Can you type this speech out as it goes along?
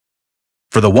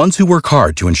For the ones who work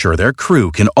hard to ensure their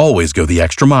crew can always go the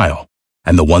extra mile,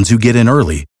 and the ones who get in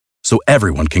early so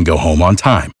everyone can go home on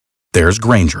time, there's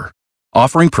Grainger,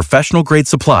 offering professional-grade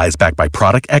supplies backed by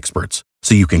product experts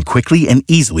so you can quickly and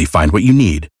easily find what you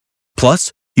need.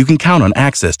 Plus, you can count on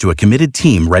access to a committed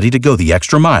team ready to go the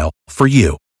extra mile for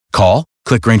you. Call,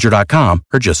 click Grainger.com,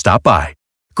 or just stop by.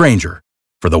 Grainger,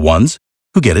 for the ones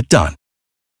who get it done.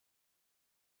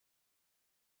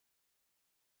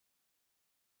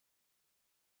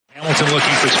 Hamilton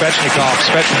looking for Svechnikov.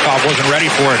 Svechnikov wasn't ready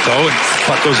for it, though, and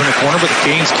puck goes in the corner, but the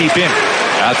Canes keep in.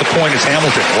 At the point is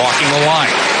Hamilton walking the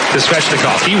line to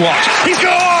Svechnikov. He walks. He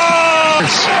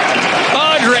scores!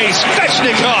 Andrei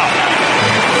Svechnikov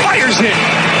fires it,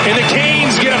 and the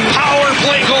Canes get a power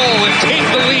play goal and take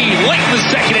the lead late in the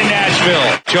second in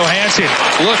Nashville. Johansson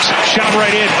looks, shot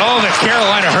right in. Oh, the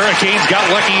Carolina Hurricanes got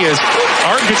lucky as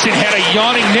Arvidsson had a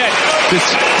yawning net.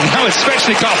 Now it's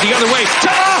Svechnikov the other way.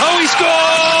 Tahoe, he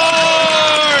scores!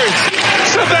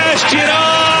 Sebastian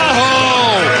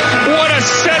Aho! What a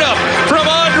setup from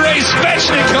Andrei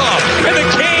Svechnikov! And the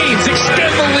Canes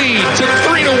extend the lead to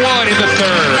 3-1 in the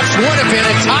third. This would have been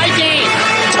a tie game.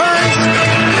 Turns,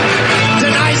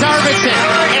 denies Arvidsson,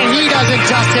 and he doesn't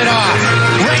dust it off.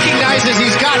 Recognizes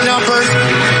he's got numbers,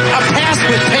 a pass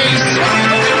with pace,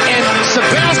 and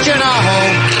Sebastian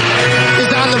Aho is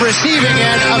on the receiving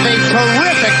end of a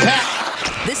terrific pass.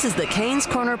 This is the Canes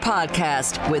Corner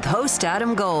Podcast with host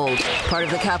Adam Gold, part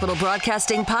of the Capital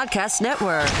Broadcasting Podcast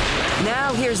Network.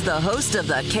 Now here's the host of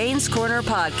the Canes Corner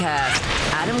Podcast,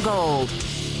 Adam Gold.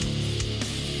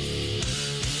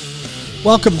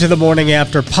 Welcome to the Morning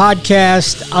After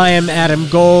Podcast. I am Adam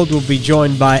Gold. We'll be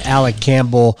joined by Alec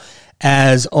Campbell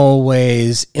as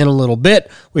always in a little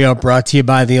bit. We are brought to you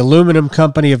by the Aluminum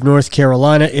Company of North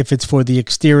Carolina. If it's for the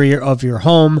exterior of your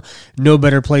home, no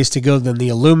better place to go than the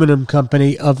Aluminum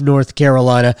Company of North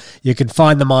Carolina. You can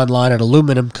find them online at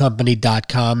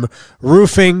aluminumcompany.com.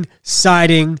 Roofing,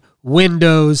 siding,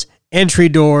 windows, entry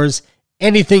doors,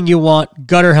 anything you want,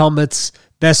 gutter helmets,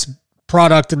 best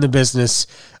product in the business.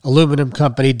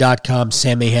 aluminumcompany.com.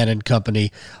 Sammy Hannon Company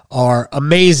are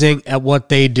amazing at what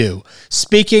they do.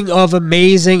 Speaking of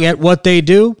amazing at what they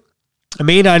do,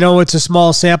 I know it's a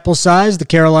small sample size. The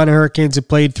Carolina Hurricanes have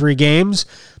played 3 games,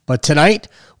 but tonight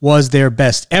was their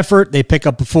best effort. They pick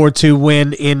up a 4-2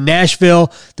 win in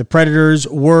Nashville. The Predators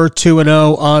were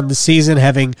 2-0 on the season,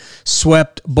 having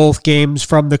swept both games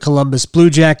from the Columbus Blue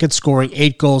Jackets, scoring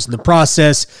 8 goals in the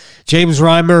process. James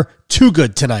Reimer, too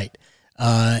good tonight.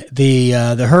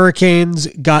 The Hurricanes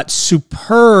got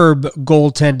superb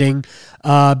goaltending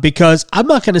because I'm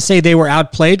not going to say they were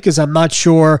outplayed because I'm not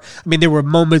sure. There were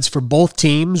moments for both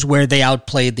teams where they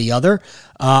outplayed the other.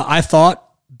 I thought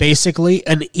basically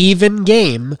an even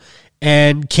game,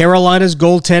 and Carolina's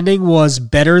goaltending was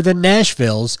better than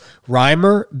Nashville's.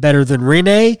 Reimer better than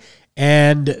Rinne.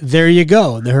 And there you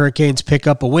go. And the Hurricanes pick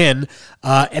up a win.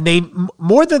 And they,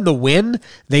 more than the win,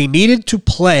 they needed to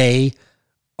play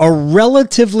a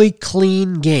relatively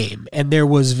clean game, and there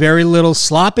was very little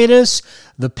sloppiness.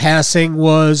 The passing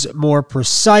was more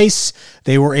precise.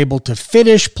 They were able to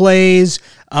finish plays.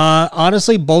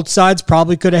 Honestly, both sides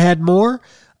probably could have had more,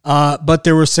 but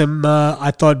there were some,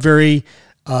 I thought, very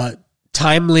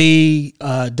timely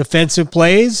defensive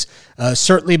plays,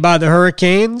 certainly by the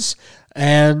Hurricanes,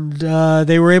 and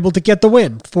they were able to get the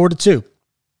win, 4-2.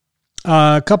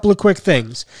 A couple of quick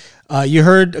things. You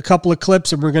heard a couple of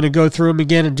clips, and we're going to go through them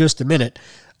again in just a minute.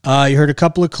 You heard a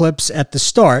couple of clips at the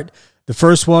start. The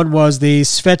first one was the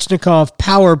Svechnikov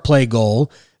power play goal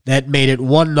that made it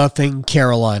 1-0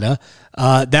 Carolina.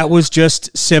 That was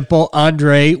just simple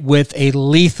Andre with a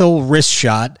lethal wrist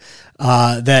shot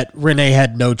that Rinne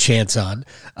had no chance on.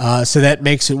 So that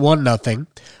makes it 1-0.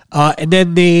 And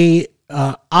then the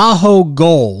Aho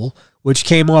goal, which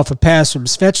came off a pass from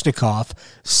Svechnikov.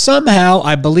 Somehow,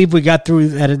 I believe we got through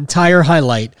that entire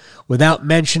highlight without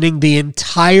mentioning the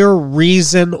entire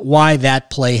reason why that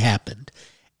play happened.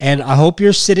 And I hope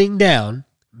you're sitting down.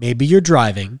 Maybe you're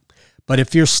driving. But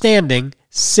if you're standing,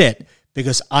 sit,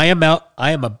 because I am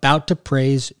about to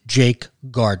praise Jake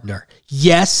Gardiner.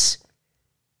 Yes,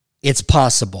 it's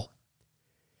possible.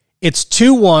 It's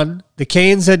 2-1. The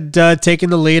Canes had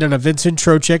taken the lead on a Vincent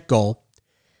Trocheck goal.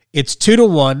 It's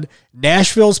 2-1.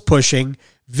 Nashville's pushing.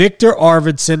 Victor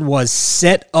Arvidsson was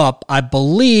set up. I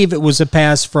believe it was a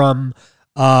pass from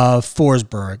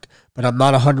Forsberg, but I'm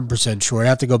not 100% sure. I'd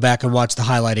have to go back and watch the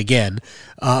highlight again.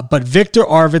 But Victor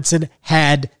Arvidsson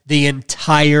had the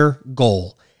entire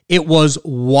goal. It was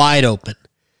wide open.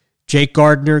 Jake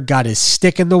Gardiner got his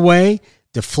stick in the way,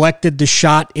 deflected the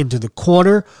shot into the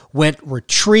corner,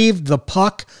 retrieved the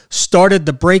puck, started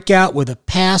the breakout with a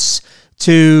pass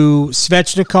to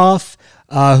Svechnikov,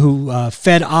 who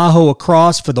fed Aho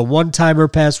across for the one-timer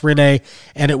past Rene,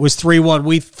 and it was 3-1.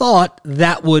 We thought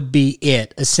that would be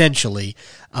it, essentially,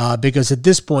 because at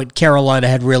this point, Carolina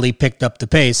had really picked up the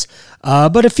pace.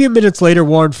 But a few minutes later,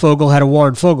 Warren Foegele had a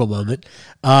Warren Foegele moment,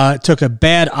 took a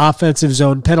bad offensive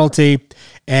zone penalty,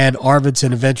 and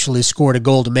Arvidsson eventually scored a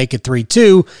goal to make it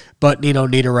 3-2, but Nino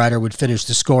Niederreiter would finish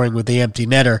the scoring with the empty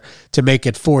netter to make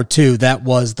it 4-2. That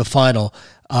was the final.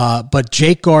 But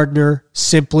Jake Gardiner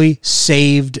simply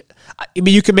saved. I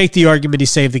mean, you can make the argument he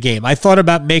saved the game. I thought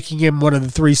about making him one of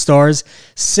the 3 stars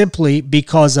simply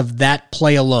because of that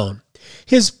play alone.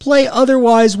 His play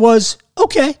otherwise was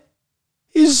okay.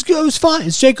 It was fine.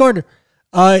 It's Jake Gardiner.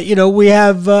 We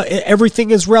have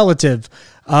everything is relative.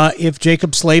 If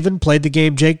Jacob Slavin played the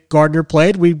game Jake Gardiner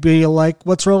played, we'd be like,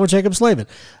 what's wrong with Jacob Slavin?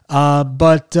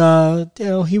 But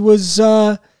he was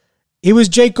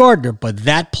Jake Gardiner. But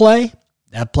that play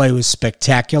was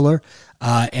spectacular,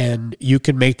 and you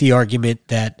can make the argument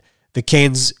that the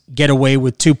Canes get away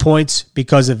with 2 points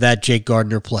because of that Jake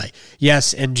Gardiner play.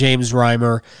 Yes, and James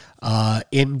Reimer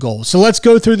in goal. So let's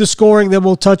go through the scoring, then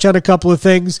we'll touch on a couple of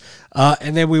things,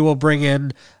 and then we will bring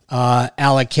in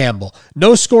Alec Campbell.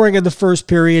 No scoring in the first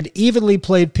period, evenly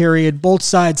played period. Both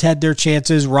sides had their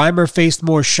chances. Reimer faced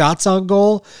more shots on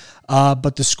goal,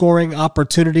 but the scoring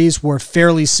opportunities were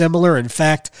fairly similar. In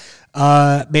fact,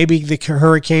 maybe the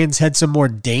Hurricanes had some more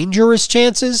dangerous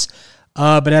chances,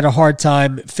 but had a hard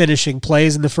time finishing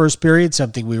plays in the first period,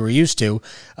 something we were used to.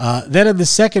 Then in the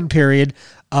second period,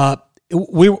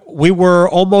 we were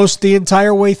almost the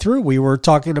entire way through. We were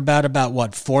talking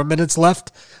about 4 minutes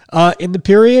left in the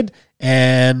period,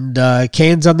 and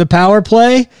Canes on the power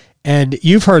play, and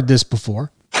you've heard this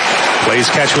before. Plays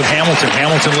catch with Hamilton.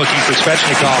 Hamilton looking for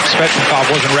Svechnikov.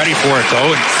 Svechnikov wasn't ready for it,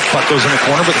 though, and puck goes in the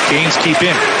corner, but the Canes keep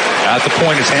in. At the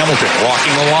point is Hamilton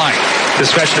walking the line to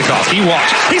Svechnikov. He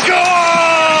walks. He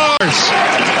scores!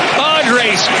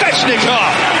 Andrei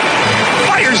Svechnikov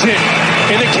fires it,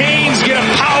 and the Canes get a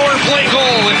power play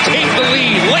goal and take the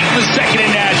lead late in the second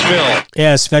in Nashville.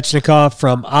 Yeah, Svechnikov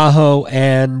from Aho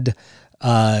and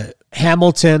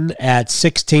Hamilton at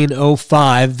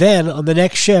 16:05. Then on the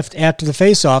next shift after the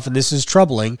faceoff, and this is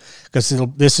troubling because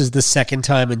this is the second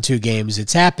time in 2 games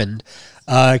it's happened,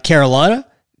 Carolina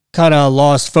kind of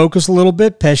lost focus a little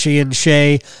bit. Pesce and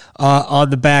Shea on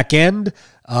the back end,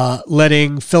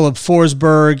 letting Philip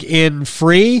Forsberg in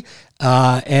free.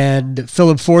 And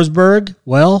Philip Forsberg,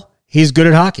 well, he's good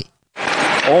at hockey.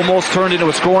 Almost turned into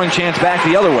a scoring chance back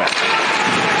the other way.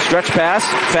 Stretch pass,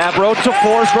 Fabro to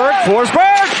Forsberg.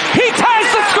 Forsberg, he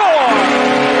ties the score!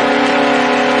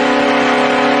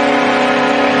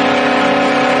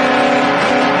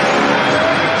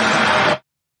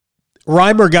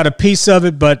 Reimer got a piece of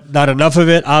it, but not enough of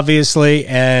it, obviously,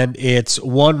 and it's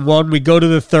 1-1. We go to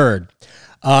the third.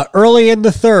 Early in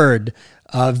the third,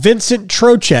 Vincent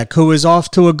Trocheck, who is off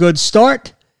to a good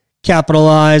start,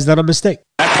 capitalized on a mistake.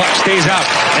 That puck stays out.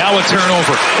 Now a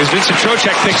turnover as Vincent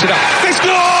Trocheck picks it up. They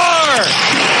score!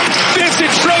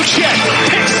 Vincent Trocheck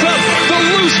picks up the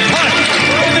loose puck,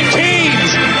 and the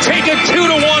Canes take a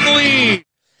 2-1 lead.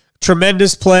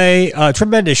 Tremendous play,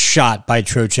 tremendous shot by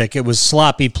Trocheck. It was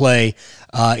sloppy play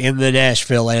in the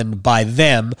Nashville end by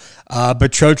them.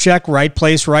 But Trocheck, right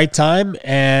place, right time,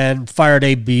 and fired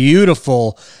a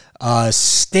beautiful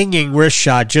stinging wrist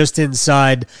shot just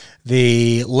inside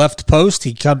the left post.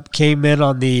 He came in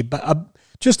on the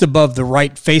just above the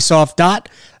right face-off dot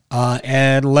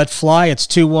and let fly. It's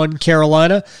 2-1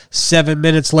 Carolina. 7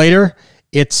 minutes later,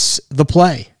 it's the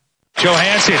play.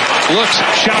 Johansson looks,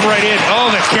 shot right in.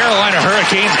 Oh, the Carolina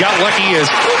Hurricanes got lucky as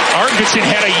Arvidsson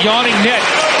had a yawning net.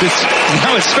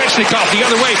 Now it's Svechnikov the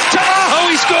other way. Aho,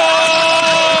 he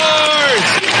scores!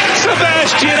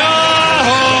 Sebastian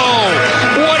Aho!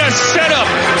 What a setup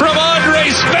from Andrei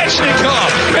Svechnikov!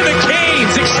 And the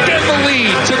Canes extend the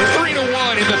lead to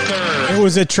 3-1 in the third. It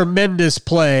was a tremendous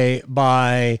play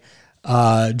by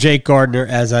Jake Gardiner,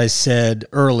 as I said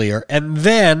earlier. And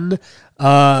then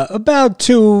about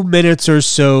 2 minutes or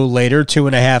so later,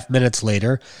 2.5 minutes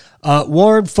later,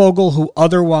 Warren Foegele, who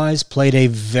otherwise played a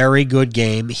very good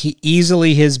game, he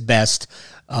easily his best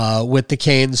with the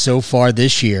Canes so far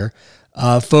this year.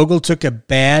 Foegele took a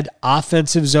bad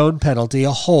offensive zone penalty,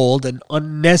 a hold, an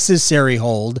unnecessary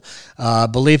hold. I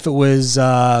believe it was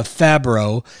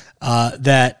Fabro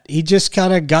that he just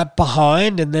kind of got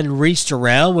behind and then reached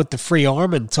around with the free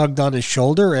arm and tugged on his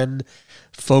shoulder, and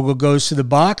Foegele goes to the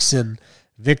box, and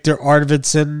Victor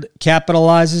Arvidsson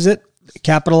capitalizes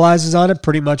on it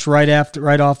pretty much right off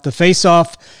the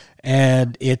faceoff,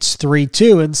 and it's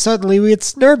 3-2. And suddenly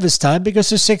it's nervous time because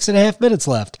there's 6.5 minutes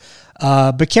left.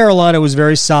 But Carolina was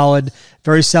very solid.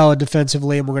 very solid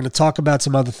defensively, and we're going to talk about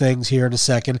some other things here in a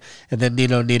second. And then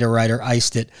Nino Niederreiter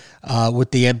iced it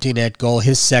with the empty net goal,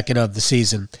 his second of the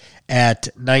season at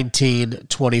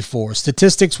 19:24.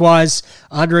 Statistics-wise,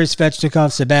 Andrei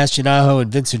Svechnikov, Sebastian Aho,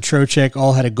 and Vincent Trocheck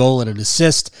all had a goal and an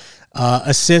assist.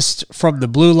 Assists from the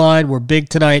blue line were big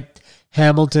tonight.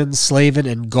 Hamilton, Slavin,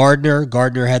 and Gardner.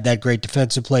 Gardner had that great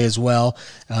defensive play as well.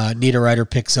 Niederreiter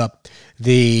picks up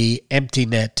the empty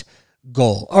net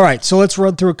goal. All right, so let's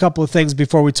run through a couple of things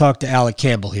before we talk to Alec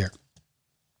Campbell here.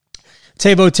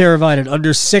 Teuvo Teravainen,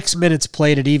 under 6 minutes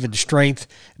played at even strength.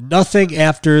 Nothing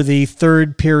after the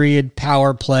third period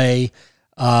power play,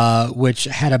 which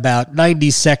had about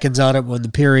 90 seconds on it when the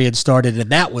period started, and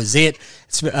that was it.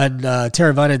 And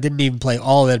Teravainen didn't even play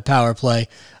all of that power play.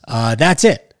 That's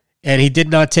it. And he did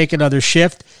not take another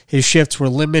shift. His shifts were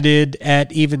limited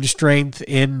at even strength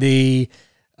in the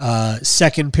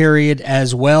second period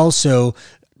as well. So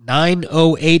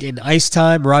 9:08 in ice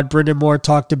time. Rod Brindamore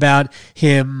talked about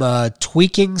him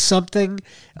tweaking something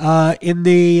in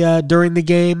the during the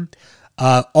game.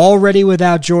 Already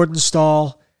without Jordan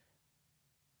Staal,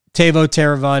 Teuvo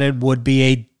Teravainen would be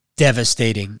a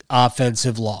devastating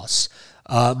offensive loss.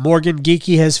 Morgan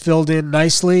Geekie has filled in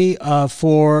nicely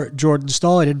for Jordan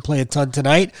Staal. He didn't play a ton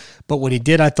tonight, but when he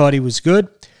did, I thought he was good.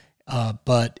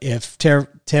 But if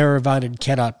Teravainen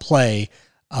cannot play,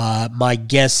 my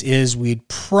guess is we'd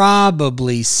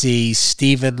probably see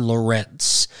Steven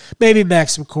Lorentz. Maybe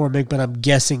Max McCormick, but I'm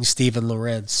guessing Steven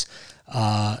Lorentz.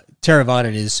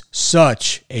 Teravainen is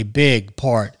such a big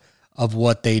part of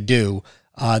what they do.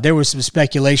 There was some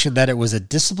speculation that it was a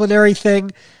disciplinary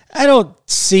thing. I don't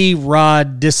see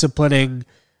Rod disciplining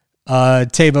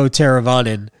Teuvo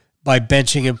Teravainen by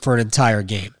benching him for an entire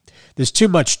game. There's too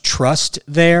much trust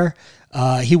there.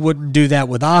 He wouldn't do that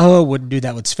with Aho, wouldn't do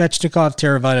that with Svechnikov.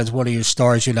 Teravainen is one of your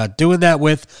stars you're not doing that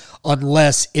with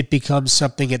unless it becomes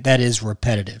something that is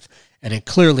repetitive. And it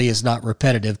clearly is not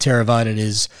repetitive. Teravainen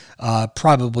is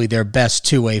probably their best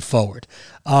two-way forward.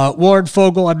 Warren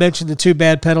Foegele, I mentioned the two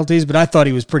bad penalties, but I thought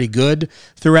he was pretty good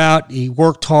throughout. He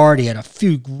worked hard. He had a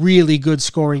few really good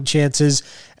scoring chances.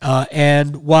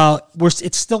 And while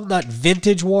it's still not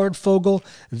vintage Warren Foegele,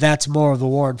 that's more of the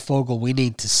Warren Foegele we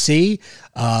need to see.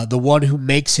 The one who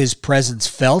makes his presence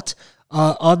felt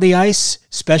on the ice,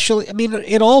 especially,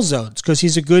 in all zones, because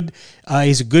he's a good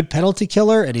penalty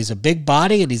killer, and he's a big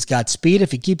body, and he's got speed.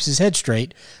 If he keeps his head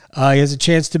straight, he has a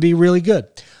chance to be really good.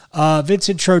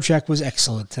 Vincent Trocheck was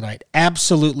excellent tonight,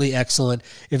 absolutely excellent.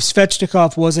 If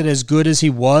Svechnikov wasn't as good as he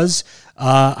was,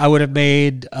 I would have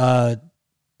made Svechnikov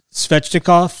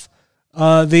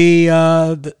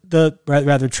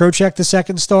Trocheck the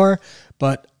second star.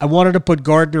 But I wanted to put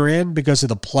Gardner in because of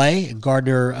the play, and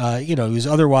Gardner, he was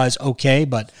otherwise okay,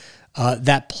 but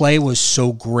that play was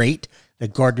so great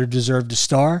that Gardner deserved a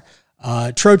star.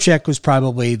 Trocheck was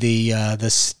probably the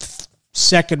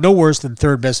second, no worse than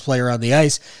third best player on the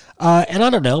ice. And I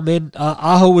don't know, man,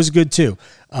 Aho was good too.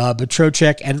 But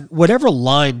Trocheck, and whatever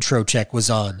line Trocheck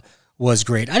was on was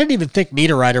great. I didn't even think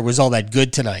Niederreiter was all that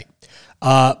good tonight.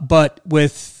 But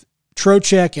with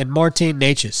Trocheck and Martin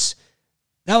Necas,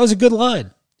 that was a good line.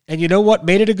 And you know what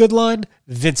made it a good line?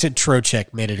 Vincent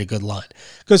Trocheck made it a good line.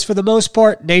 Because for the most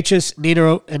part, Necas,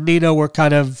 Nino were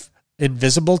kind of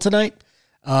invisible tonight.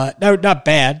 No, not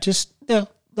bad, just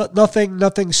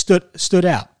nothing stood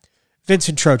out.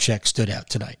 Vincent Trocheck stood out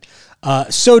tonight.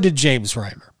 So did James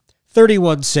Reimer.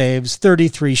 31 saves,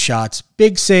 33 shots,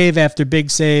 big save after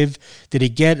big save. Did he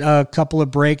get a couple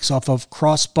of breaks off of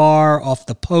crossbar, off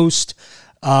the post?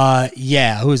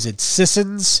 Who is it?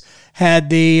 Sissons had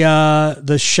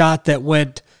the shot that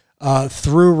went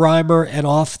through Reimer and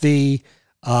off the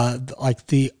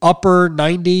upper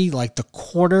 90, like the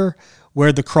corner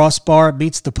where the crossbar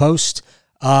meets the post.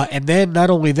 And then not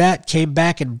only that, came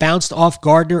back and bounced off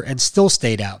Gardner and still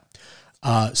stayed out.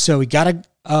 So he got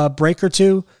a break or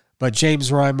two, but James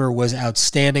Reimer was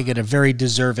outstanding and a very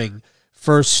deserving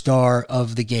first star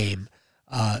of the game.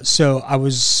 So I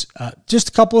was just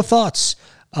a couple of thoughts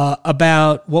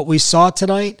about what we saw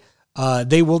tonight.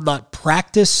 They will not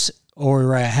practice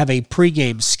or have a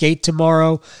pregame skate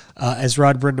tomorrow. As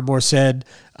Rod Brindamore said,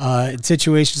 in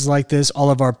situations like this,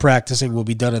 all of our practicing will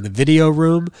be done in the video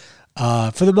room.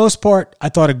 For the most part, I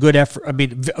thought a great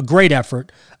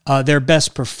effort, their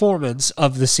best performance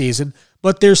of the season,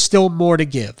 but there's still more to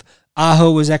give.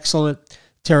 Aho was excellent.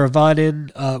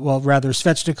 Svechnikov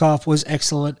was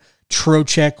excellent.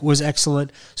 Trocheck was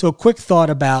excellent. So a quick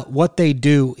thought about what they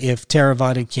do if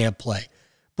Teravainen can't play.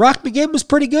 Brock McGinn was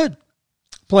pretty good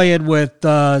playing with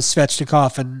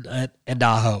Svechnikov and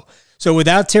Aho. So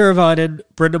without Teravainen,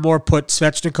 Brindamore put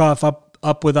Svechnikov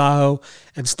up with Aho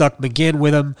and stuck McGinn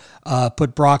with him,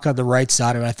 put Brock on the right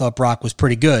side, and I thought Brock was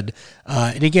pretty good.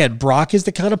 And again, Brock is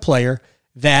the kind of player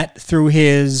that through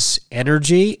his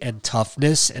energy and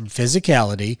toughness and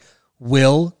physicality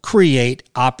will create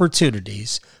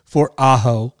opportunities for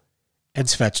Aho and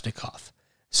Svechnikov.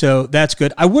 So that's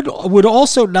good. I would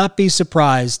also not be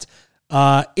surprised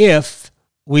if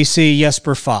we see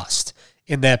Jesper Fast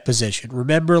in that position.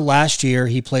 Remember last year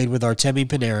he played with Artemi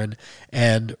Panarin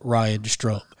and Ryan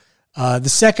Strome. The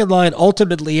second line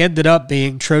ultimately ended up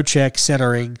being Trocheck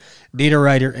centering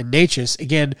Niederreiter and Natchez.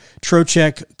 Again,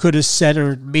 Trocheck could have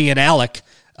centered me and Alec,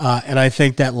 and I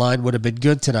think that line would have been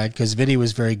good tonight because Vinny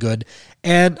was very good.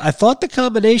 And I thought the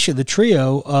combination, the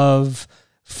trio of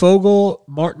Foegele,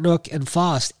 Martinook, and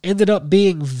Fast ended up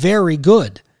being very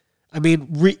good. I mean,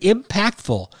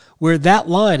 impactful, where that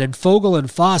line and Foegele and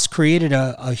Fast created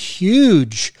a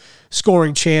huge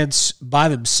scoring chance by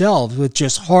themselves with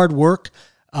just hard work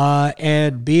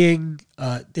and being,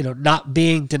 not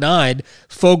being denied.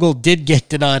 Foegele did get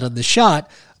denied on the shot,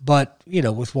 but,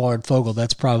 with Warren Foegele,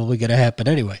 that's probably going to happen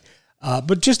anyway.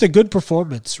 But just a good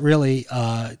performance, really,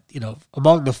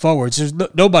 among the forwards. There's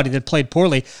nobody that played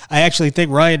poorly. I actually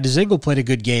think Ryan Dzingel played a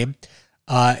good game,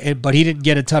 but he didn't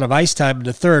get a ton of ice time in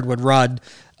the third when Rod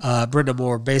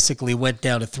Brind'Amour basically went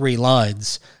down to three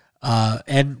lines.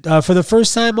 And for the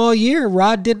first time all year,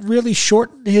 Rod didn't really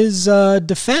shorten his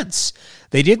defense.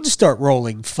 They didn't start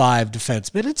rolling five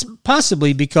defensemen. It's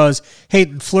possibly because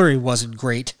Hayden Fleury wasn't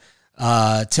great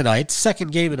tonight.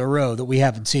 Second game in a row that we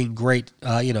haven't seen great,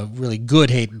 really good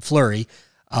Hayden Fleury.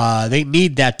 They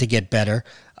need that to get better.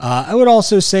 I would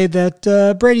also say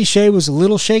that Brady Shea was a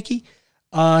little shaky.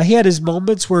 He had his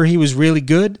moments where he was really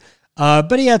good,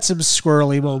 but he had some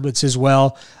squirrely moments as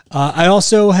well. I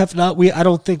also have not. I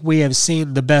don't think we have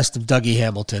seen the best of Dougie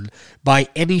Hamilton by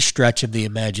any stretch of the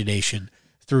imagination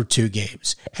through two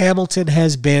games. Hamilton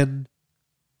has been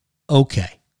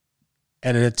okay,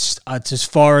 and it's as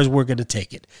far as we're going to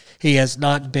take it. He has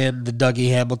not been the Dougie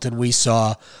Hamilton we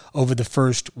saw over the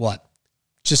first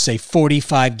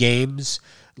 45 games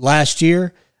last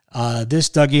year. This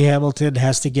Dougie Hamilton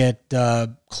has to get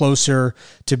closer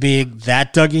to being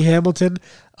that Dougie Hamilton.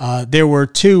 There were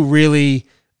two really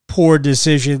poor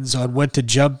decisions on when to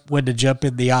jump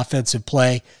in the offensive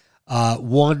play.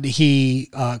 One,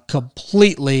 he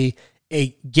completely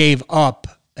gave up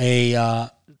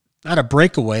not a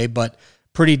breakaway, but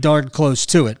pretty darn close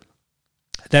to it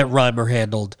that Reimer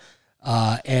handled,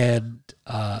 and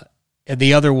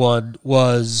the other one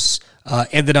was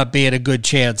ended up being a good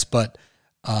chance, but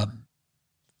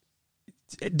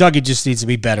Dougie just needs to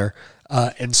be better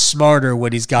and smarter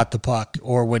when he's got the puck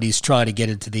or when he's trying to get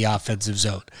into the offensive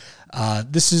zone.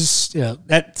 This is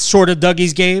that sort of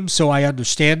Dougie's game, so I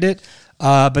understand it.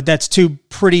 But that's two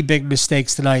pretty big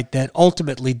mistakes tonight that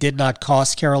ultimately did not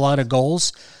cost Carolina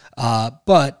goals.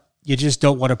 But you just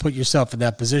don't want to put yourself in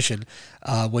that position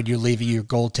when you're leaving your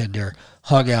goaltender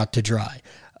hung out to dry.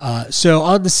 So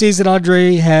on the season,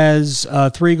 Andre has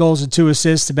 3 goals and 2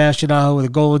 assists. Sebastian Aho with a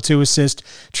goal and 2 assists.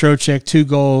 Trocheck 2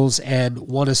 goals and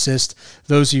 1 assist.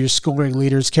 Those are your scoring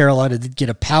leaders. Carolina did get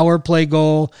a power play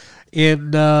goal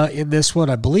in this one.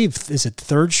 I believe, is it the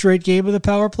third straight game of the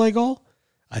power play goal?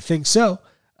 I think so.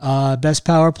 Best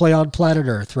power play on planet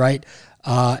Earth, right?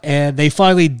 And they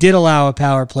finally did allow a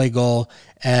power play goal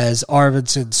as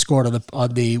Arvidsson scored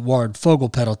on the Warren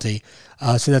Foegele penalty.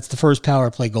 So that's the first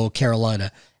power play goal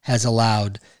Carolina has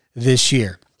allowed this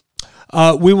year.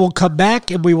 We will come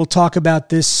back and we will talk about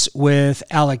this with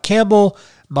Alec Campbell,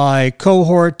 my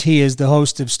cohort. He is the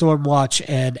host of Stormwatch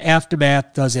and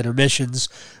Aftermath, does intermissions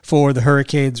for the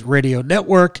Hurricanes Radio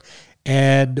Network.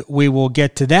 And we will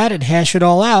get to that and hash it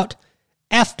all out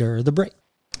after the break.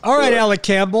 All right, Alec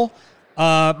Campbell,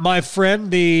 my friend,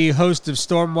 the host of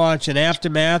Stormwatch and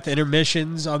Aftermath,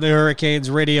 intermissions on the Hurricanes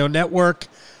Radio Network.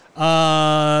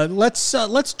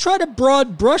 Let's try to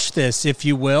broad brush this, if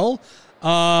you will.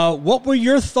 What were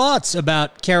your thoughts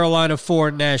about Carolina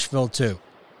 4, Nashville 2?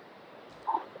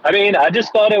 I mean, I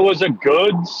just thought it was a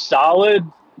good, solid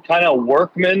kind of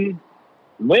workman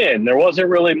win. There wasn't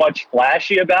really much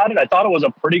flashy about it. I thought it was a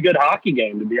pretty good hockey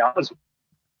game, to be honest.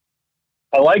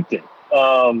 I liked it.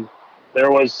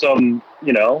 There was some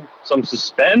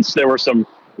suspense. There were some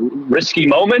risky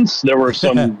moments. There were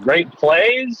some great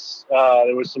plays.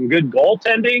 There was some good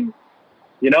goaltending.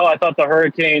 I thought the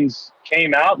Hurricanes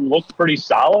came out and looked pretty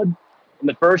solid in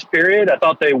the first period. I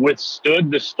thought they withstood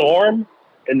the storm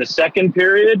in the second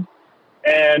period.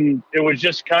 And it was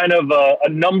just kind of a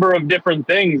number of different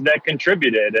things that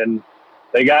contributed. And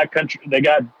they got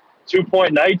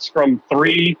 2-point nights from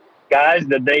 3 guys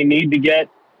that they need to get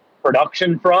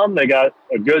production from. They got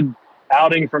a good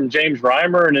outing from James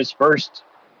Reimer in his first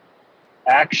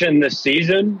action this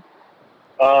season.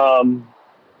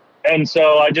 And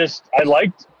so I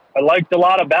liked a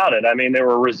lot about it. I mean, they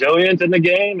were resilient in the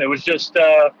game. It was just,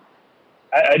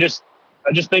 I just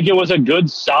think it was a good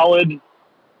solid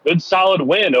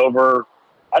win over,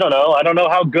 I don't know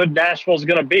how good Nashville's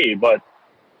going to be, but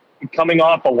coming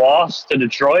off a loss to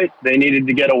Detroit, they needed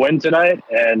to get a win tonight,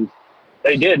 and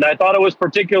they did. And I thought it was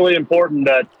particularly important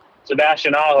that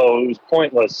Sebastian Aho, who was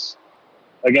pointless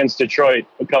against Detroit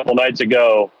a couple nights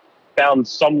ago, found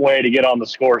some way to get on the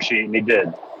score sheet, and he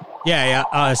did.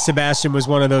 Yeah. Sebastian was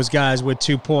one of those guys with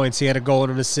 2 points. He had a goal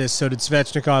and an assist. So did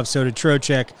Svechnikov. So did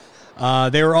Trocheck.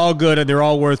 They were all good, and they're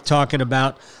all worth talking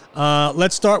about.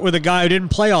 Let's start with a guy who didn't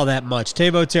play all that much,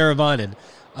 Teuvo Teravainen.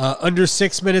 Under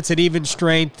 6 minutes at even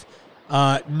strength.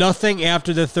 Nothing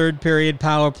after the third period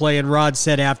power play, and Rod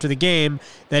said after the game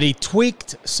that he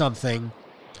tweaked something.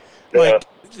 Yeah.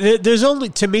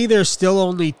 There's still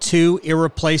only 2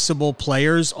 irreplaceable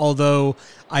players, although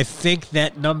I think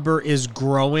that number is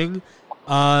growing.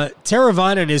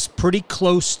 Teravainen is pretty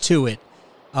close to it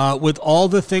with all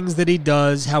the things that he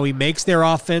does, how he makes their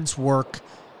offense work.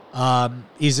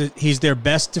 He's their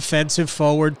best defensive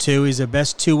forward, too. He's their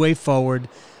best two-way forward.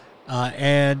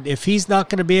 And if he's not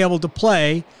going to be able to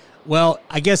play, well,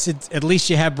 I guess at least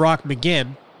you have Brock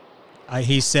McGinn,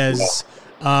 he says,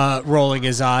 rolling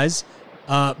his eyes.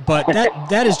 But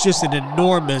that is just an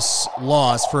enormous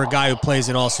loss for a guy who plays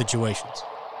in all situations.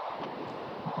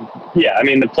 Yeah, I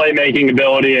mean, the playmaking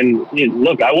ability, and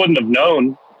look, I wouldn't have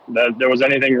known that there was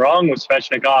anything wrong with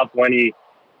Svechnikov when he,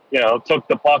 took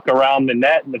the puck around the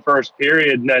net in the first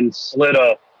period and then slid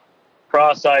a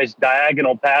cross-ice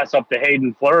diagonal pass up to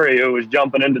Hayden Fleury, who was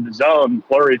jumping into the zone.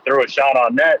 Fleury threw a shot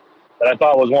on net that I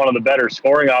thought was one of the better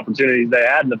scoring opportunities they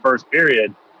had in the first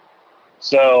period.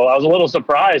 So I was a little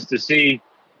surprised to see,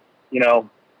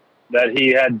 that he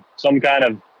had some kind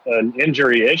of an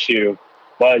injury issue.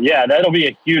 But, yeah, that'll be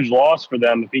a huge loss for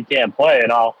them if he can't play,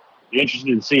 and I'll be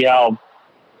interested to see how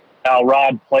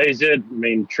Rod plays it. I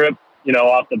mean, Tripp,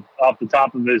 off the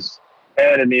top of his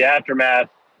head in the aftermath,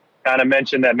 kind of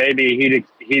mentioned that maybe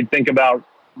he'd think about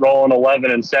rolling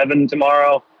 11-7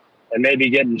 tomorrow and maybe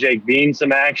getting Jake Bean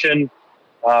some action.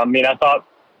 I thought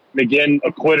McGinn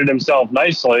acquitted himself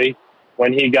nicely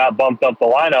when he got bumped up the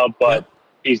lineup, but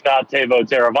he's not Teuvo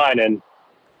Teravainen.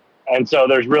 And so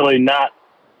there's really not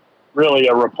really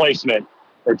a replacement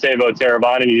for Teuvo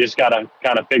Teravainen. You just got to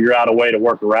kind of figure out a way to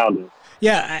work around it.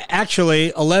 Yeah,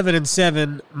 actually,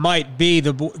 11-7 might be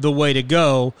the way to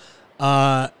go.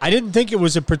 I didn't think it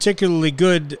was a particularly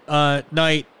good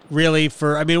night, really.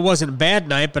 It wasn't a bad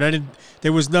night, but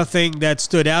there was nothing that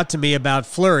stood out to me about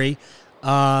Fleury.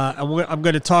 I'm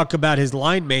going to talk about his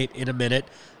line mate in a minute.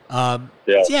 So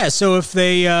if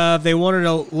they wanted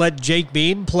to let Jake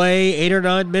Bean play 8 or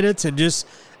 9 minutes and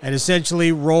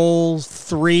essentially roll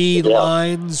 3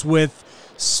 lines with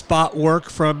spot work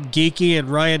from Geekie and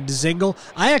Ryan Dzingel.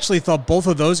 I actually thought both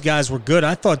of those guys were good.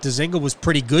 I thought Dzingel was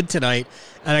pretty good tonight,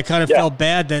 and I kind of felt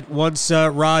bad that once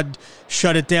Rod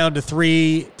shut it down to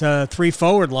three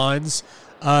forward lines,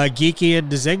 Geekie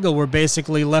and Dzingel were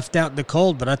basically left out in the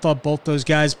cold, but I thought both those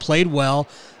guys played well.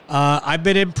 I've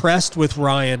been impressed with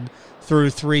Ryan through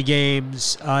 3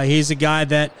 games. He's a guy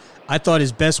that I thought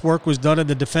his best work was done in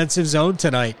the defensive zone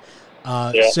tonight.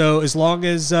 So as long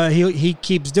as he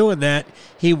keeps doing that,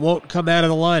 he won't come out of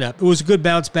the lineup. It was a good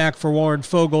bounce back for Warren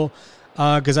Fogle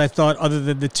because I thought other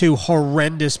than the 2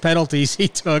 horrendous penalties he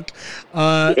took,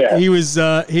 he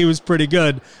was pretty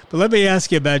good. But let me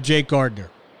ask you about Jake Gardner.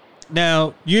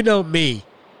 Now, you know me,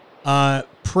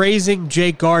 praising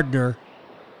Jake Gardner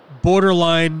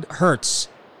borderline hurts.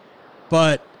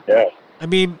 But, I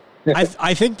mean,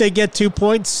 I think they get 2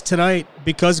 points tonight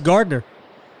because Gardner.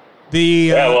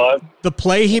 The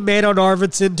play he made on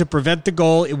Arvidsson to prevent the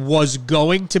goal, it was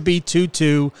going to be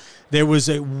 2-2. There was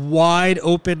a wide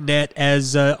open net,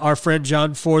 as our friend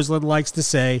John Forsland likes to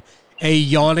say, a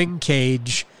yawning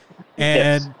cage.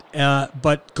 And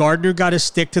but Gardner got a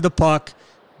stick to the puck,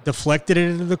 deflected it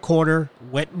into the corner,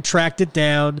 went and tracked it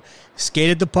down,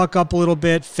 skated the puck up a little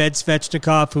bit, fed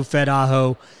Svechnikov, who fed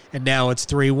Aho, and now it's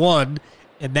 3-1.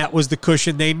 And that was the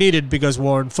cushion they needed because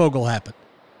Warren Fogle happened.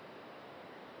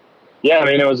 Yeah, I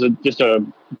mean, it was just a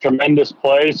tremendous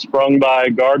play sprung by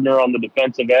Gardner on the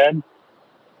defensive end.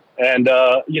 And,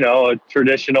 a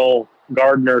traditional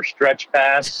Gardner stretch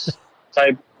pass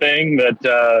type thing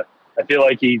that I feel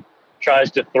like he tries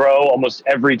to throw almost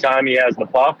every time he has the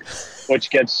puck,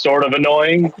 which gets sort of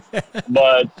annoying.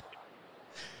 But,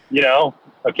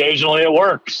 occasionally it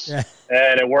works. Yeah.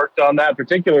 And it worked on that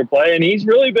particular play. And he's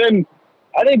really been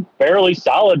I think, fairly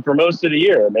solid for most of the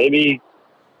year. Maybe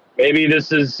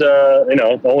this is,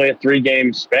 only a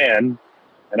 3-game span,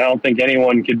 and I don't think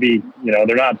anyone could be,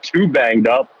 they're not too banged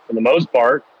up for the most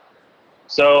part.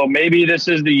 So maybe this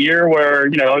is the year where,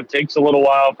 it takes a little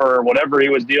while for whatever he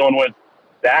was dealing with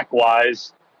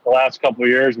back-wise the last couple of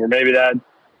years, where maybe that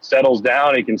settles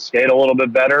down. He can skate a little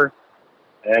bit better.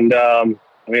 And,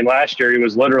 last year he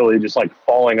was literally just like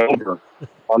falling over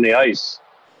on the ice.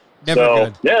 Never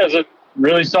good. Yeah, it was a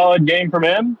really solid game from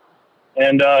him.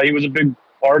 And he was a big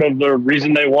part of the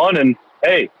reason they won. And,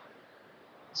 hey,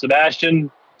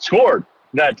 Sebastian scored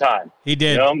that time. He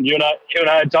did. You and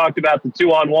I had talked about the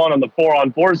 2-on-1 on the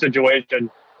 4-on-4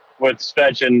 situation with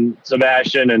Svech and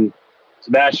Sebastian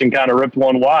kind of ripped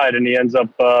one wide, and he ends up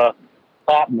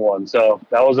popping one. So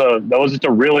that was just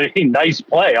a really nice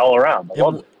play all around. I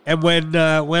love it. And when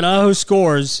Aho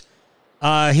scores,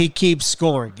 he keeps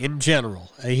scoring in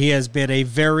general. He has been a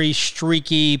very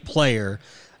streaky player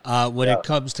when it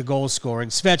comes to goal scoring.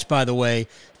 Svech, by the way,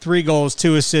 3 goals,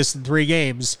 2 assists in 3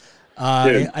 games.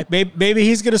 Maybe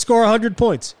he's going to score 100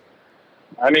 points.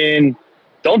 I mean,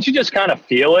 don't you just kind of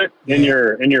feel it in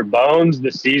your bones,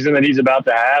 the season that he's about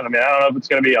to have? I mean, I don't know if it's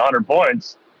going to be 100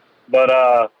 points,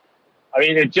 but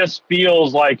it just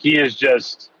feels like he's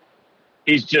just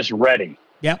ready.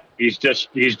 Yep. He's just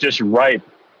ripe.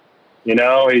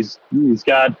 He's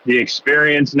got the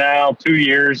experience now, 2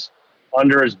 years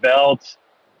under his belt.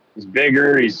 He's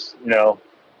bigger. He's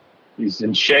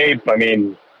in shape. I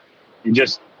mean, he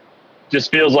just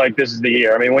feels like this is the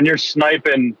year. I mean, when you're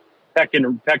sniping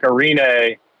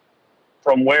Pecorine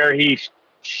from where he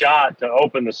shot to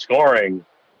open the scoring,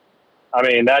 I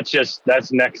mean, that's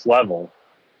next level.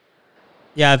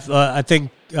 Yeah, I think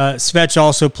Svech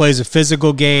also plays a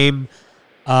physical game.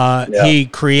 He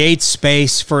creates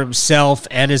space for himself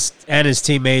and his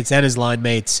teammates and his line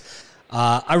mates.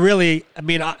 And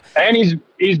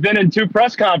he's been in 2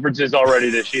 press conferences already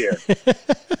this year.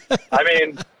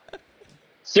 I'm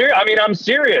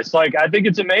serious. Like, I think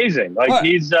it's amazing. Like,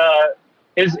 he's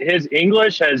his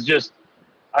English has just,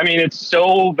 it's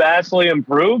so vastly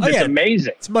improved. It's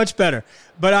amazing. It's much better.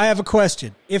 But I have a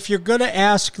question. If you're going to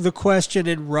ask the question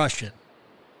in Russian,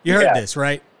 you heard this,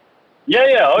 right?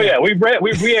 Yeah. Oh, yeah. We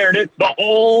aired it, the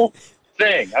whole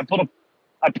thing. I put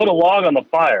a log on the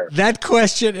fire. That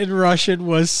question in Russian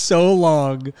was so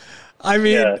long.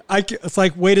 It's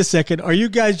like, wait a second. Are you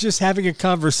guys just having a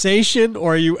conversation,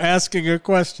 or are you asking a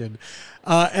question?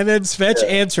 And then Svech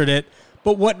answered it.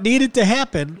 But what needed to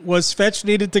happen was Svech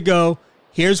needed to go,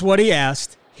 here's what he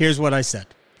asked, here's what I said.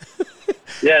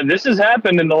 Yeah, this has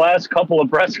happened in the last couple of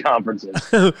press conferences.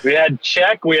 We had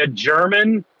Czech, we had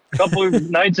German a couple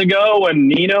of nights ago when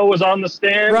Nino was on the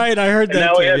stand. Right, I heard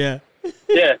that too,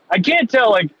 Yeah, I can't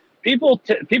tell. Like, people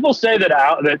say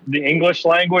that the English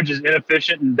language is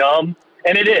inefficient and dumb,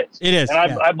 and it is. It is,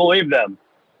 and I believe them.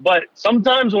 But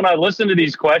sometimes when I listen to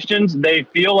these questions, they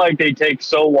feel like they take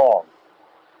so long.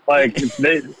 Like,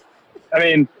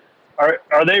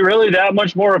 are they really that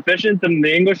much more efficient than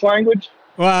the English language?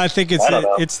 Well, I think it's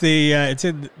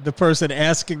in the person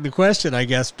asking the question, I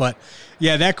guess. But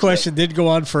yeah, that question did go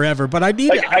on forever. But I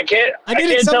can't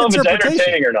tell if it's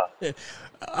entertaining or not.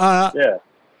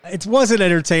 It wasn't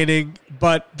entertaining,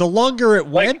 but the longer it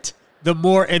went, the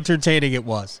more entertaining it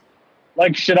was.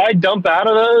 Like, should I dump out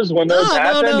of those when those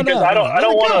happen? Because I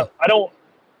don't want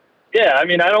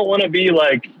to be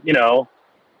like, I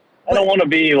don't want to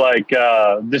be like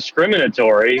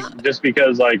discriminatory just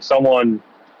because like someone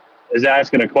is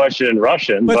asking a question in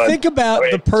Russian. But think about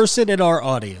the person in our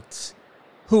audience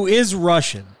who is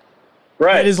Russian,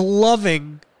 right? And is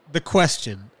loving the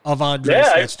question of Andrei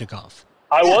Svechnikov.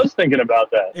 I was thinking about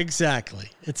that. Exactly.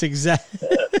 It's exactly.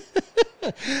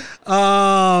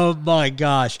 Oh my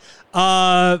gosh.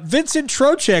 Vincent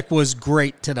Trocheck was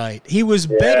great tonight. He was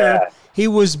better. He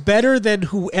was better than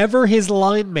whoever his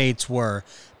line mates were.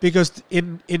 Because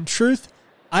in truth,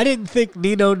 I didn't think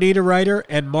Nino Niederreiter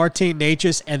and Martin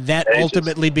Necas, and that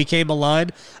ultimately became a line.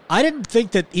 I didn't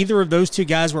think that either of those 2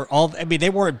 guys were they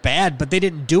weren't bad, but they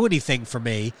didn't do anything for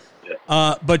me.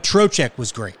 Yeah. But Trocheck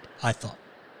was great, I thought.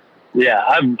 Yeah,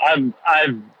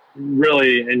 I've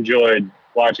really enjoyed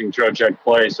watching Trocheck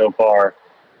play so far.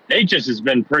 Necas has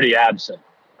been pretty absent.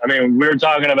 I mean, we were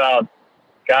talking about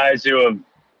guys who have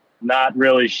not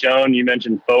really shown. You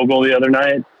mentioned Fogle the other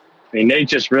night. I mean,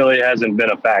 Necas really hasn't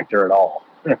been a factor at all.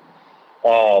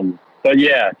 But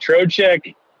yeah,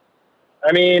 Trocheck,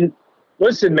 I mean,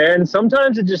 listen, man,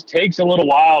 sometimes it just takes a little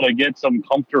while to get some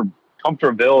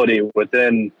comfortability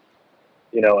within,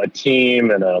 a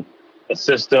team and a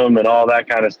system and all that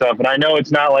kind of stuff. And I know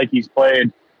it's not like he's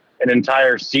played an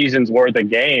entire season's worth of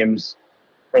games,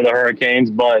 for the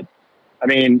Hurricanes. But I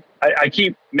mean,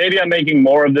 maybe I'm making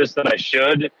more of this than I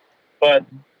should, but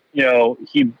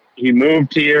he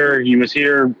moved here. He was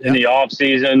here in the off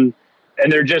season,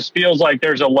 and there just feels like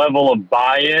there's a level of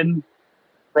buy-in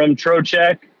from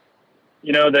Trocheck,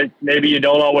 that maybe you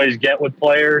don't always get with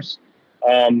players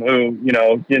who,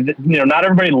 not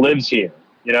everybody lives here,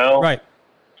 Right.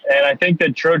 And I think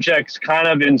that Trocheck's kind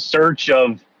of in search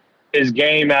of his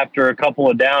game after a couple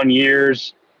of down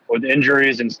years with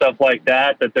injuries and stuff like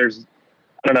that, there's,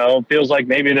 I don't know, feels like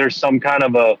maybe there's some kind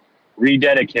of a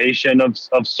rededication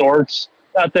of sorts.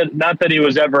 Not that he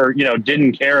was ever,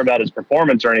 didn't care about his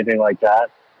performance or anything like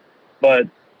that, but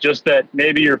just that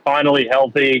maybe you're finally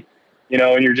healthy,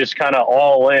 and you're just kind of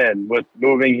all in with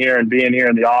moving here and being here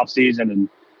in the off season and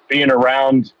being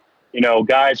around,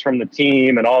 guys from the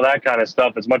team and all that kind of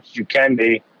stuff as much as you can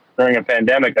be during a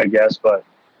pandemic, I guess. But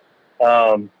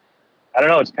I don't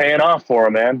know, it's paying off for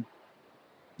him, man.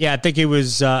 Yeah, I think he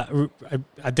was. I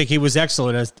think he was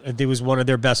excellent. I think he was one of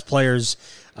their best players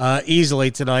easily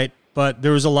tonight. But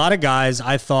there was a lot of guys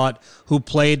I thought who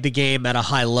played the game at a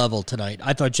high level tonight.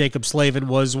 I thought Jacob Slavin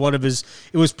was one of his.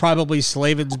 It was probably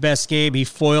Slavin's best game. He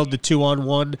foiled the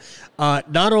 2-on-1.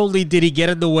 Not only did he get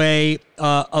in the way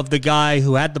of the guy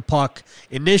who had the puck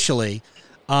initially,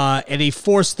 and he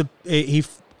forced the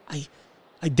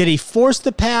Did he force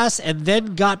the pass and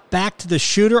then got back to the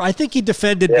shooter? I think he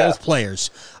defended both players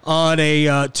on a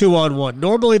 2-on-1.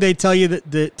 Normally they tell you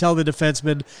tell the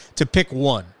defenseman to pick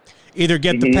one. Either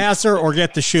get the passer or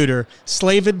get the shooter.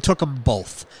 Slavin took them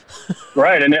both.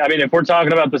 Right, and I mean, if we're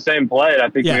talking about the same play, I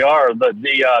think we are.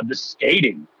 The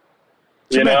skating,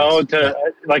 Tremendous.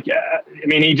 I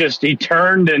mean, he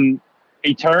turned and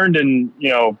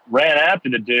ran after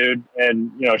the dude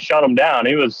and shut him down.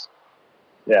 He was,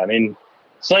 I mean,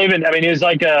 Slavin. I mean, he's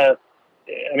like he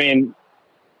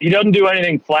doesn't do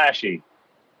anything flashy,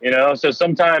 So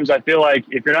sometimes I feel like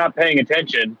if you're not paying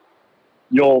attention,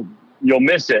 you'll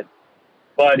miss it.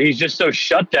 But he's just so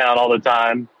shut down all the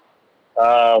time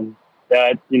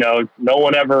that no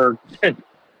one ever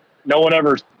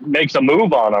makes a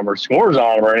move on him or scores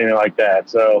on him or anything like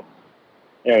that. So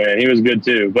he was good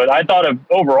too. But I thought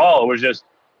overall it was just,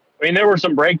 I mean, there were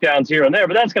some breakdowns here and there,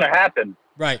 but that's going to happen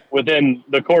within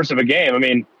the course of a game. I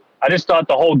mean, I just thought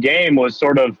the whole game was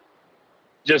sort of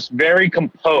just very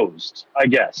composed, I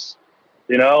guess.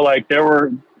 You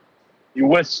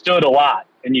withstood a lot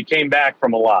and you came back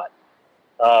from a lot.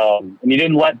 And you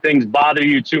didn't let things bother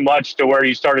you too much to where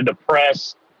you started to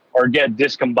press or get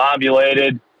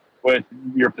discombobulated with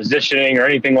your positioning or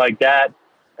anything like that.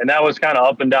 And that was kind of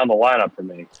up and down the lineup for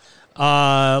me.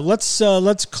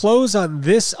 Let's close on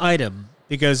this item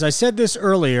because I said this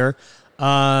earlier,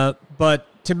 but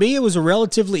to me it was a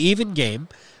relatively even game.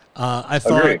 I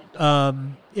thought,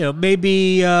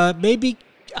 maybe.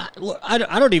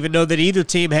 I don't even know that either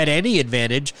team had any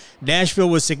advantage. Nashville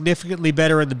was significantly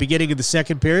better in the beginning of the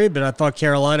second period, but I thought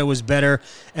Carolina was better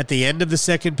at the end of the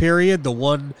second period. The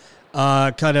one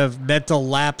kind of mental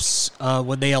lapse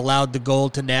when they allowed the goal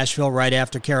to Nashville right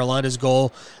after Carolina's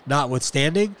goal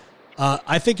notwithstanding.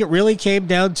 I think it really came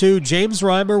down to James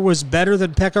Reimer was better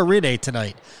than Pekka Rinne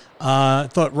tonight. I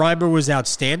thought Reimer was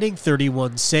outstanding,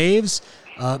 31 saves.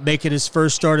 Making his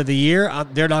first start of the year.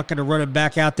 They're not going to run him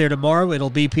back out there tomorrow.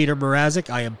 It'll be Peter Mrazek.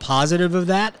 I am positive of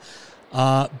that.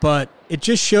 But it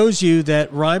just shows you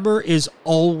that Reimer is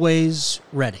always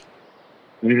ready.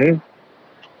 Mm-hmm.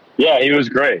 Yeah, he was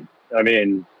great. I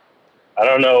mean, I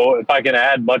don't know if I can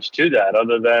add much to that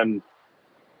other than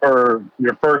for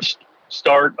your first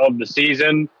start of the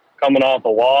season, coming off a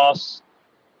loss,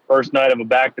 first night of a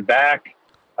back-to-back.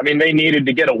 I mean, they needed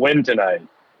to get a win tonight.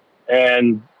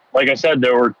 And like I said,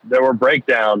 there were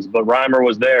breakdowns, but Reimer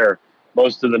was there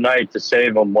most of the night to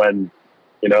save them when,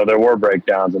 there were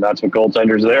breakdowns, and that's what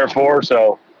goaltenders are there for.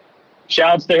 So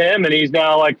shouts to him, and he's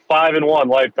now like 5-1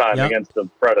 lifetime against the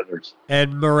Predators.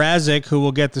 And Mrazek, who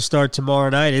will get the start tomorrow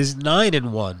night, is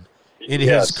 9-1 in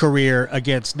his career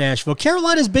against Nashville.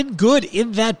 Carolina's been good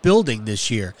in that building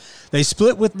this year. They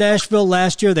split with Nashville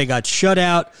last year. They got shut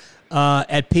out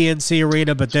at PNC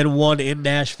Arena, but then won in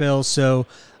Nashville. So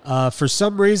for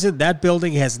some reason, that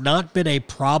building has not been a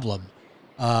problem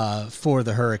for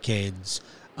the Hurricanes.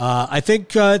 I think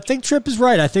Tripp is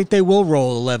right. I think they will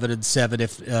roll 11-7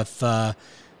 if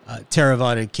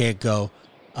Teravainen can't go.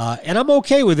 And I'm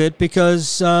okay with it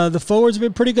because the forwards have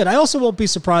been pretty good. I also won't be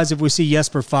surprised if we see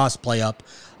Jesper Fast play up,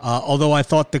 although I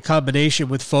thought the combination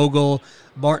with Fogle,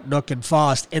 Martinook, and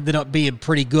Fast ended up being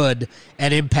pretty good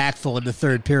and impactful in the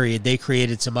third period. They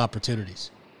created some opportunities.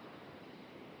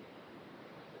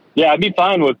 Yeah, I'd be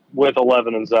fine with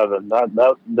 11-7.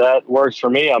 That works for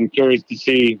me. I'm curious to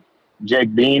see,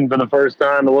 Jake Bean for the first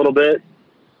time a little bit.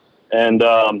 And,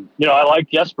 I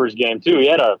liked Jesper's game too. He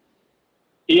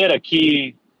had a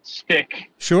key stick.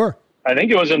 Sure. I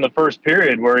think it was in the first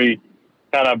period where he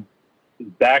kind of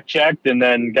back-checked and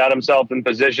then got himself in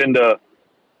position to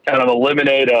kind of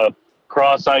eliminate a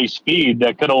cross-ice feed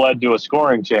that could have led to a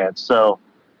scoring chance. So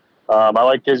I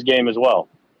liked his game as well.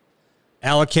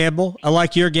 Alec Campbell, I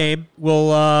like your game.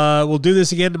 We'll do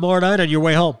this again tomorrow night on your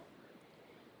way home.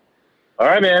 All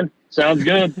right, man. Sounds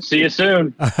good. See you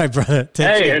soon. All right, brother.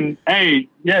 Take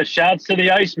care. Shouts to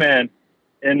the Iceman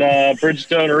in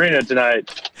Bridgestone Arena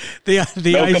tonight. No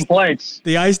ice, complaints.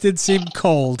 The ice did seem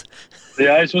cold.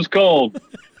 The ice was cold.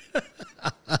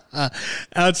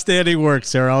 Outstanding work,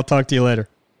 sir. I'll talk to you later.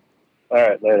 All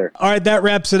right, later. All right, that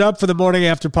wraps it up for the Morning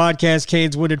After podcast.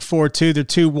 Canes winning 4-2. They're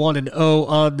 2-1-0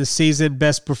 on the season.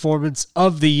 Best performance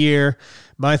of the year.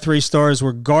 My 3 stars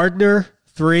were Gardner,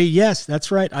 3. Yes,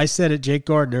 that's right. I said it, Jake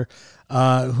Gardner,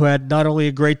 who had not only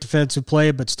a great defensive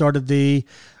play, but started the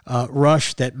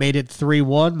rush that made it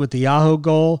 3-1 with the Aho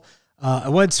goal. I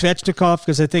went Svechnikov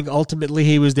because I think ultimately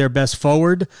he was their best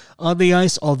forward on the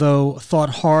ice, although thought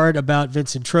hard about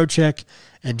Vincent Trocheck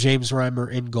and James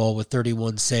Reimer in goal with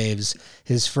 31 saves,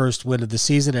 his first win of the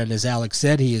season. And as Alex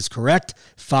said, he is correct,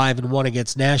 5-1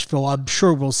 against Nashville. I'm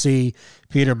sure we'll see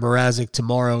Peter Mrazek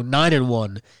tomorrow,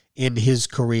 9-1 in his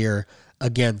career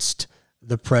against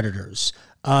the Predators.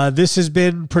 This has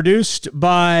been produced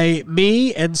by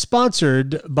me and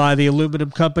sponsored by the Aluminum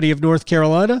Company of North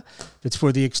Carolina. If it's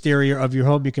for the exterior of your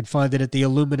home, you can find it at the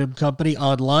Aluminum Company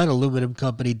online,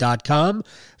 aluminumcompany.com.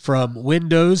 From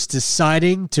windows to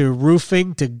siding to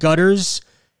roofing to gutters,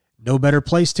 no better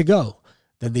place to go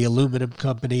than the Aluminum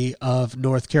Company of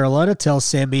North Carolina. Tell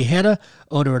Sammy Hanna,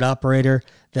 owner and operator,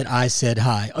 that I said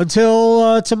hi.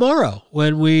 Until tomorrow,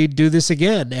 when we do this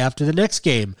again after the next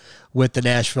game with the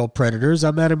Nashville Predators,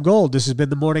 I'm Adam Gold. This has been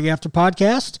the Morning After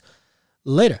podcast.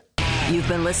 Later. You've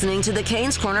been listening to the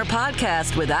Canes Corner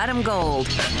podcast with Adam Gold.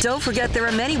 Don't forget there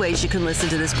are many ways you can listen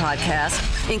to this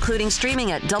podcast, including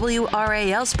streaming at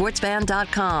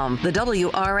WRALSportsFan.com, the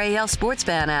WRAL Sports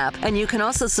Fan app, and you can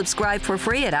also subscribe for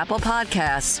free at Apple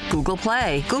Podcasts, Google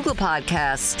Play, Google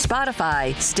Podcasts,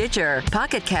 Spotify, Stitcher,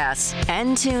 Pocket Casts,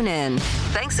 and TuneIn.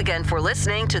 Thanks again for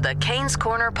listening to the Canes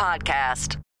Corner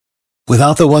podcast.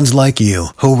 Without the ones like you,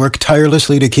 who work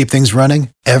tirelessly to keep things running,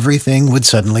 everything would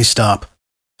suddenly stop.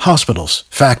 Hospitals,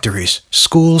 factories,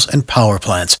 schools, and power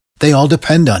plants, they all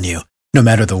depend on you. No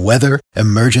matter the weather,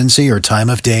 emergency, or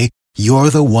time of day, you're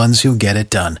the ones who get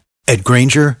it done. At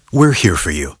Grainger, we're here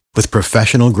for you with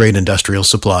professional-grade industrial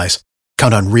supplies.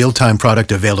 Count on real-time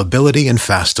product availability and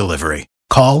fast delivery.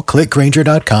 Call, click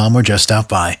Grainger.com, or just stop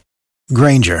by.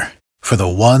 Grainger, for the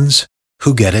ones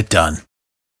who get it done.